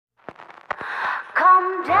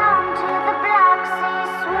Come down to the Black Sea,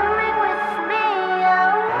 swimming with me.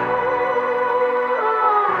 Oh,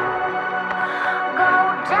 go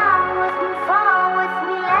down with me, fall with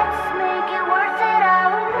me. Let's make it worth it.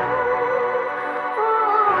 Oh,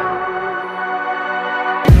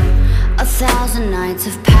 1,000 nights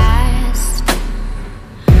have passed.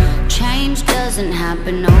 Change doesn't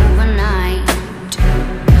happen overnight.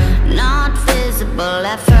 Not visible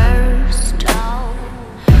at first. No.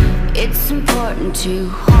 It's important to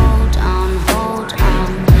hold on, hold on.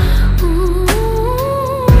 Ooh,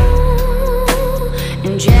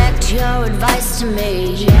 inject your advice to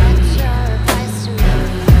me.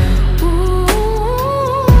 Ooh,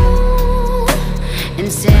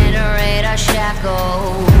 incinerate our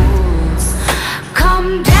shackles.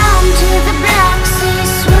 Come down to the Black Sea,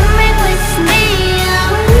 swimming with me.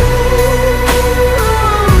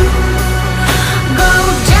 Go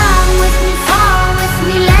down with me, fall with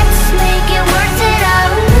me. Let's make it worth it.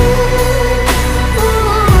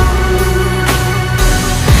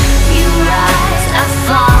 You rise, I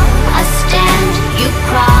fall, I stand, you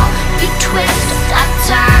crawl, you twist, I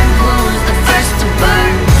turn. Who's the first to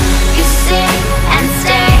burn? You sit and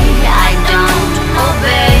stay, I don't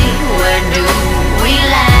obey. Where do we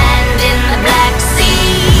land? In the Black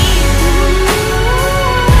Sea.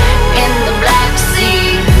 In the Black Sea.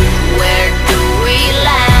 Where do we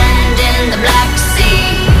land? In the Black Sea.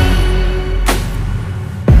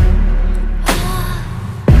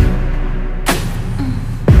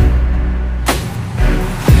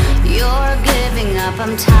 You're giving up,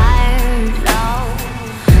 I'm tired. No,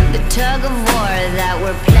 the tug of war that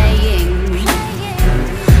we're playing.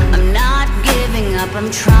 I'm not giving up, I'm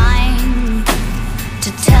trying to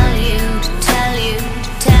tell you, to tell you,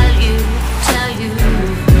 to tell you, tell you.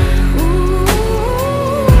 Ooh,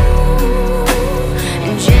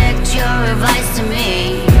 inject your advice to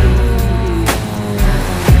me.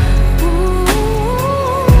 Ooh,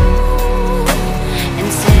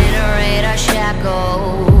 incinerate our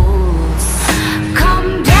shackles. Come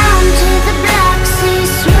down to the Black Sea,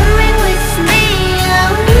 swimming with me.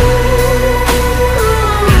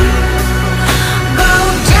 Go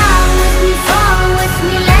down with me, fall with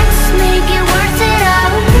me. Let's make it worth it.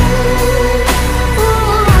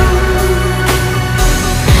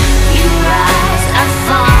 You rise, I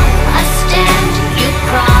fall, I stand, you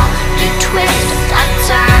crawl, you twist, I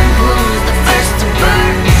turn. Who's the first to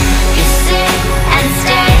burn? You sit and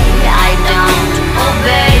stay, I don't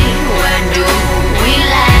obey. Where do we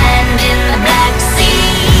land? In the Black Sea.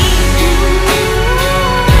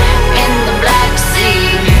 In the Black Sea.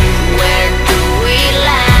 Where do we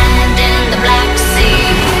land? In the Black Sea.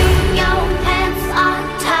 Your hands are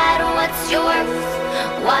tied, what's your worth?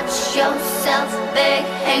 Watch yourself big,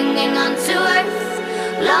 hanging on to earth.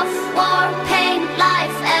 Love, war, pain,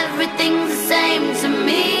 life, everything's the same to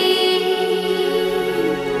me.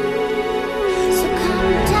 So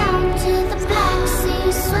come down to the Black Sea,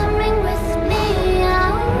 swimming with me.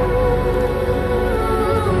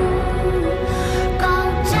 Go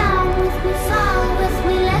down with me, fall with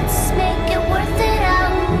me. Let's make it worth it.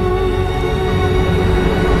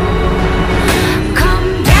 Come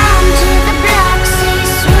down to the Black Sea,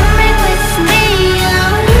 swimming with me.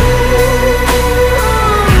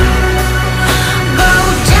 Go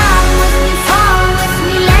down with me, fall with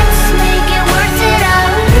me. Let's make it worth it.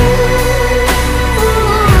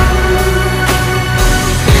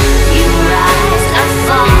 You rise, I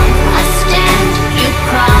fall, I stand, you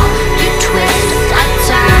crawl, you twist, I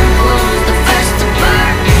turn. Who's the first to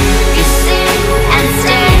burn? You sit and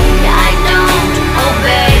stay, I don't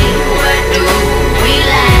obey. Where do we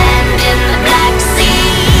land? In the Black Sea.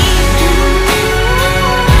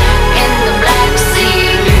 In the Black Sea.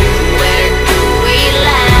 Where do we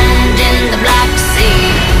land? In the Black Sea.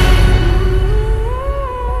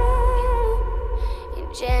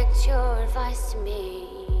 Inject your advice to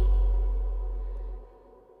me.